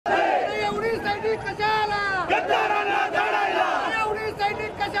सैनिक कशाला गद्दारांना धाडायला, एवढी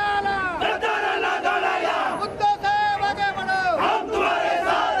सैनिक कशाला गद्दारांना धाडायला, उद्धव साहेब आगे बढ़ो हम तुम्हारे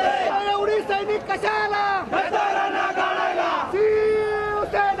साथ हैं, एवढी सैनिक कशाला गद्दारांना धाडायला,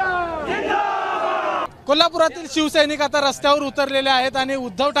 शिवसेना जिंदाबाद। कोल्हापुरातील शिवसैनिक आता रस्त्यावर उतरलेले आहेत आणि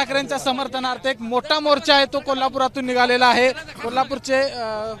उद्धव ठाकरेंच्या समर्थनार्थ एक मोठा मोर्चा आहे तो कोल्हापुरातून निघालेला आहे। कोल्हापूरचे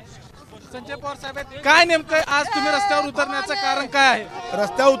संजय पवार साहेब काय नेमकं आज तुम्ही रस्त्यावर उतरण्याचं कारण काय आहे?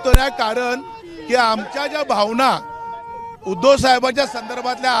 रस्त्यावर उतरण्याचं कारण की आमच्या ज्या भावना उद्धव साहेबांच्या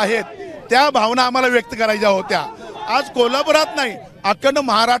संदर्भातल्या आहेत त्या भावना आम्हाला व्यक्त करायच्या होत्या। आज कोल्हापुरात नाही अखंड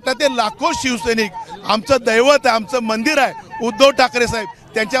महाराष्ट्रातील लाखो शिवसैनिक आमचं दैवत आहे, आमचं मंदिर आहे उद्धव ठाकरे साहेब,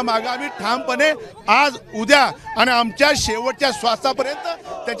 त्यांच्या मागे आम्ही ठामपणे आज उद्या आणि आमच्या शेवटच्या श्वासापर्यंत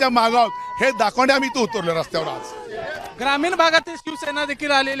त्याच्या मागावर हे दाखवणे आम्ही इथं उतरलो रस्त्यावर। आज ग्रामीण भागातील शिवसेना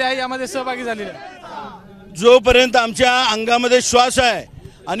देखील आलेली आहे, यामध्ये सहभागी झालेली आहे। जोपर्यंत आमच्या अंगामध्ये श्वास आहे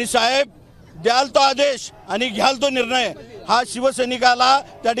आणि साहेब द्याल तो आदेश आणि घ्याल तो निर्णय, हा शिवसैनिकाला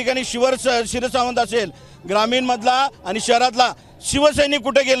त्या ठिकाणी शिरसावंत असेल ग्रामीण मधला आणि शहरातला शिवसैनिक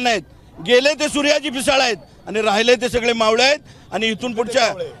कुठे गेले नाहीत, गेले ते सूर्याची पिसाळ आहेत आणि राहिले ते सगळे मावळे आहेत। आणि इथून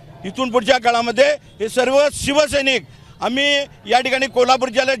पुढच्या काळामध्ये हे सर्व शिवसैनिक आम्ही या ठिकाणी कोल्हापूर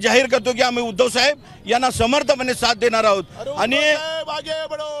जिल्ह्यात जाहीर करतो की आम्ही उद्धव साहेब यांना समर्थपणे साथ देणार आहोत आणि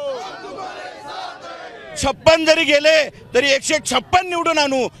 56 जरी गेले तरी 156 निवडून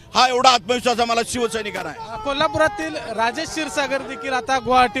आणू, हा एवढा आत्मविश्वास आम्हाला शिवसैनिकांना आहे। कोल्हापुरातील राजेश क्षीरसागर देखील आता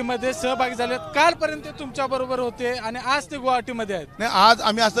गुवाहाटीमध्ये सहभागी झाले आहेत। कालपर्यंत तुमच्या बरोबर होते आणि आज ते गुवाहाटीमध्ये आहेत। नाही, आज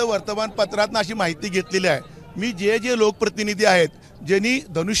आम्ही असं वर्तमानपत्रात अशी माहिती घेतलेली आहे, मी जे लोकप्रतिनिधी आहेत ज्यांनी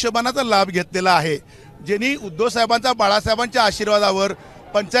धनुष्यबाणाचा लाभ घेतलेला आहे, ज्यांनी उद्धव साहेबांचा बाळासाहेबांच्या आशीर्वादावर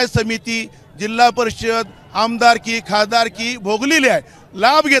पंचायत समिती जिल्हा परिषद आमदारकी खासदारकी भोगलेली आहे,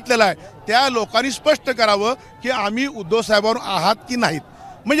 लाभ घेतलेला आहे, त्या लोकांनी स्पष्ट करावं की आम्ही उद्धव साहेबांवर आहात की नाहीत।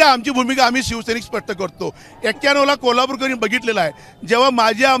 म्हणजे आमची भूमिका आम्ही शिवसैनिक स्पष्ट करतो। 91ला कोल्हापूरकरांनी बघितलेला आहे, जेव्हा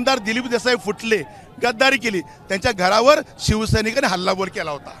माजी आमदार दिलीप देसाई फुटले गद्दारी केली त्यांच्या घरावर शिवसैनिकांनी हल्लाबोल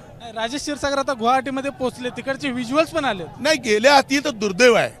केला होता। राजेश क्षीरसागर आता गुवाहाटीमध्ये पोहोचले, तिकडचे व्हिज्युअल्स पण आले नाही, गेल्या हाती तर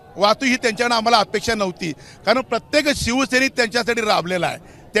दुर्दैव आहे, वाहतूक ही त्यांच्याकडे आम्हाला अपेक्षा नव्हती, कारण प्रत्येक शिवसैनिक त्यांच्यासाठी राबलेला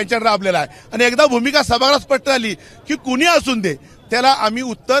आहे आणि एकदा भूमिका सभागृहात स्पष्ट झाली की कुणी असून दे त्याला आम्ही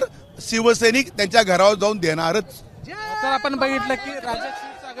उत्तर शिवसैनिक त्यांच्या घरावर जाऊन देणारच। तर आपण बघितलं की राजेश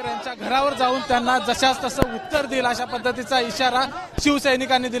क्षीरसागर यांच्या घरावर जाऊन त्यांना जशास तसं उत्तर देईल अशा पद्धतीचा इशारा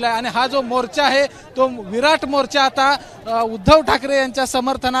शिवसैनिकांनी दिलाय आणि हा जो मोर्चा आहे तो विराट मोर्चा आता उद्धव ठाकरे यांच्या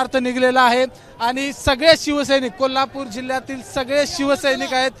समर्थनार्थ निघलेला आहे आणि सगळे शिवसैनिक कोल्हापूर जिल्ह्यातील सगळे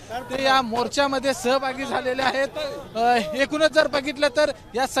शिवसैनिक आहेत ते या मोर्चामध्ये सहभागी झालेले आहेत। एकूणच जर बघितलं तर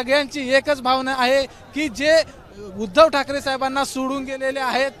या सगळ्यांची एकच भावना आहे की जे उद्धव ठाकरे साहेबांना सोडून गेलेले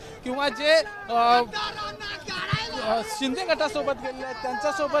आहेत किंवा जे शिंदे गटासोबत गेलेले आहेत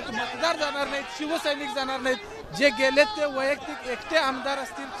त्यांच्यासोबत मतदार जाणार नाहीत, शिवसैनिक जाणार नाहीत, जे गेलेत ते वैयक्तिक एकटे आमदार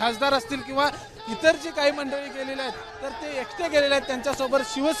असतील खासदार असतील किंवा इतर जी काही मंडळी गेलेले आहेत तर ते एकटे गेलेले आहेत, त्यांच्यासोबत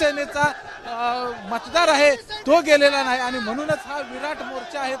शिवसेनेचा मतदार आहे तो गेलेला नाही आणि म्हणूनच हा विराट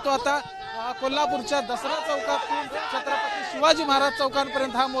मोर्चा आहे तो आता कोल्हापूरच्या दसरा चौकातून छत्रपती शिवाजी महाराज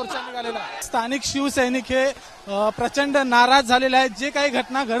चौकांपर्यंत हा मोर्चा निघालेला आहे। स्थानिक शिवसैनिक हे प्रचंड नाराज झालेले आहेत। जे काही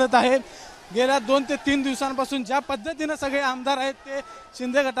घटना घडत आहे गेल्या 2 ते 3 दिवसांपासून ज्या पद्धतीने सगळे आमदार आहेत ते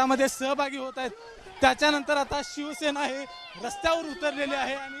शिंदे गटामध्ये सहभागी होत आहेत, त्याच्यानंतर आता शिवसेना हे रस्त्यावर उतरलेले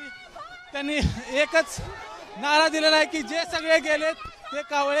आहे आणि त्यांनी एकच नारा दिलेला आहे की जे सगळे गेलेत ते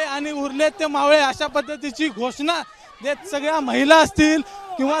कावळे आणि उरलेत ते मावळे, अशा पद्धतीची घोषणा देत सगळ्या महिला असतील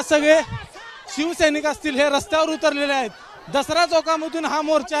किंवा सगळे शिवसैनिक असतील हे रस्त्यावर उतरलेले आहेत। दसरा चौकामधून हा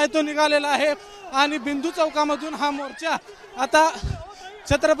मोर्चा आहे तो निघालेला आहे आणि बिंदू चौकामधून हा मोर्चा आता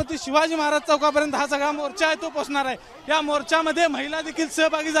छत्रपती शिवाजी महाराज चौकापर्यंत हा सगळा मोर्चा आहे तो पोहोचणार आहे। या मोर्चामध्ये महिला देखील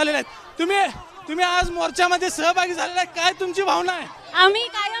सहभागी झालेल्या आहेत। तुम्ही आज मोर्चामध्ये सहभागी झालेला आहे, काय तुमची भावना आहे? आम्ही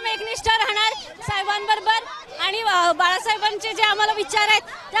कायम एकनिष्ठ राहणार साहेबांबरोबर आणि बाळासाहेबांचे जे आम्हाला विचार आहेत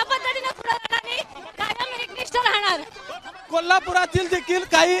त्या पद्धतीने पुढे जाणार, कायम एकनिष्ठ राहणार। कोल्हापुरातील देखील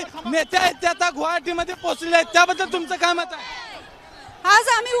काही नेते आहेत ते आता गुवाहाटीमध्ये पोहोचलेले आहेत, त्याबद्दल तुमचं काय मत आहे? आज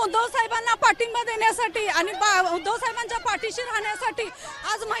आम्ही उद्धव साहेबांना पाठिंबा देण्यासाठी आणि उद्धव साहेबांच्या पाठीशी राहण्यासाठी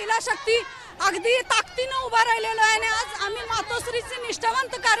आज महिला शक्ती अगदी ताकदीने उभा राहिलेलो आहे आणि आज आम्ही मातोश्रीचे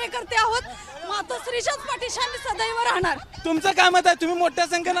निष्ठावंत कार्यकर्ते आहोत। मातोश्रीच्याच पाठीशी आम्ही सदैव राहणार। तुमचं काय मत आहे? तुम्ही मोठ्या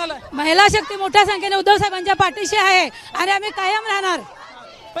संख्येने आलाय। महिला शक्ती मोठ्या संख्येने उद्धव साहेबांच्या पाठीशी आहे आणि आम्ही कायम राहणार।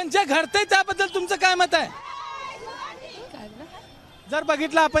 पण जे घडतंय त्याबद्दल तुमचं काय मत आहे? जर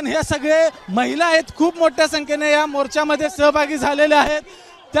बघितलं आपण हे सगळे महिला आहेत खूप मोठ्या संख्येने या मोर्चामध्ये सहभागी झालेले आहेत,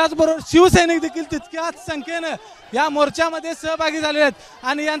 त्याचबरोबर शिवसैनिक देखील तितक्याच संख्येने या मोर्चामध्ये सहभागी झालेले आहेत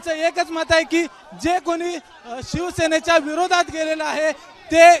आणि यांचं एकच मत आहे की जे कोणी शिवसेनेच्या विरोधात गेलेलं आहे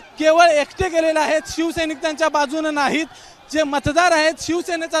ते केवळ एकटे गेलेले आहेत. शिवसैनिक त्यांच्या बाजूने नाहीत. जे मतदार आहेत,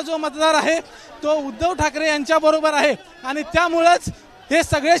 शिवसेनेचा जो मतदार आहे तो उद्धव ठाकरे यांच्या बरोबर आहे आणि त्यामुळेच हे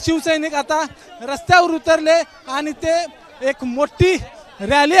सगळे शिवसैनिक आता रस्त्यावर उतरले आणि ते एक मोठी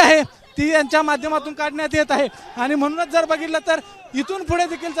रॅली आहे ती यांच्या माध्यमातून काढण्यात येत आहे. आणि म्हणूनच जर बघितलं तर इथून पुढे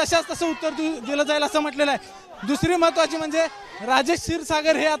देखील तशाच तसं उत्तर दिलं जाईल असं म्हटलेलं आहे. दुसरी महत्त्वाची म्हणजे राजेश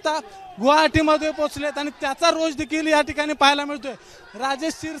क्षीरसागर हे आता गुवाहाटीमध्ये पोहोचलेत आणि त्याचा रोष देखील या ठिकाणी पाहायला मिळतोय.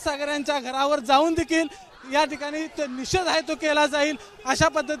 राजेश क्षीरसागर यांच्या घरावर जाऊन देखील या ठिकाणी निषेध आहे तो केला जाईल अशा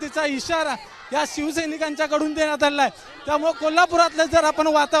पद्धतीचा इशारा या शिवसैनिकांच्याकडून देण्यात आलेला आहे. त्यामुळे कोल्हापुरातलं जर आपण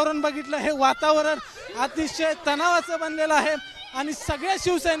वातावरण बघितलं, हे वातावरण अतिशय तणावाचं बनलेलं आहे आणि सगळे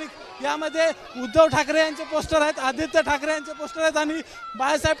शिवसैनिक यामध्ये उद्धव ठाकरे यांचे पोस्टर आहेत, आदित्य ठाकरे यांचे पोस्टर आहेत आणि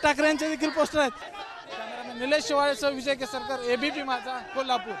बाळासाहेब ठाकरे यांचे देखील पोस्टर आहेत. कॅमेरामॅन निलेश शिवाळेसह विजय केसरकर, एबीपी माझा,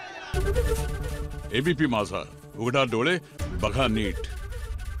 कोल्हापूर. एबीपी माझा, उघडा डोळे बघा नीट.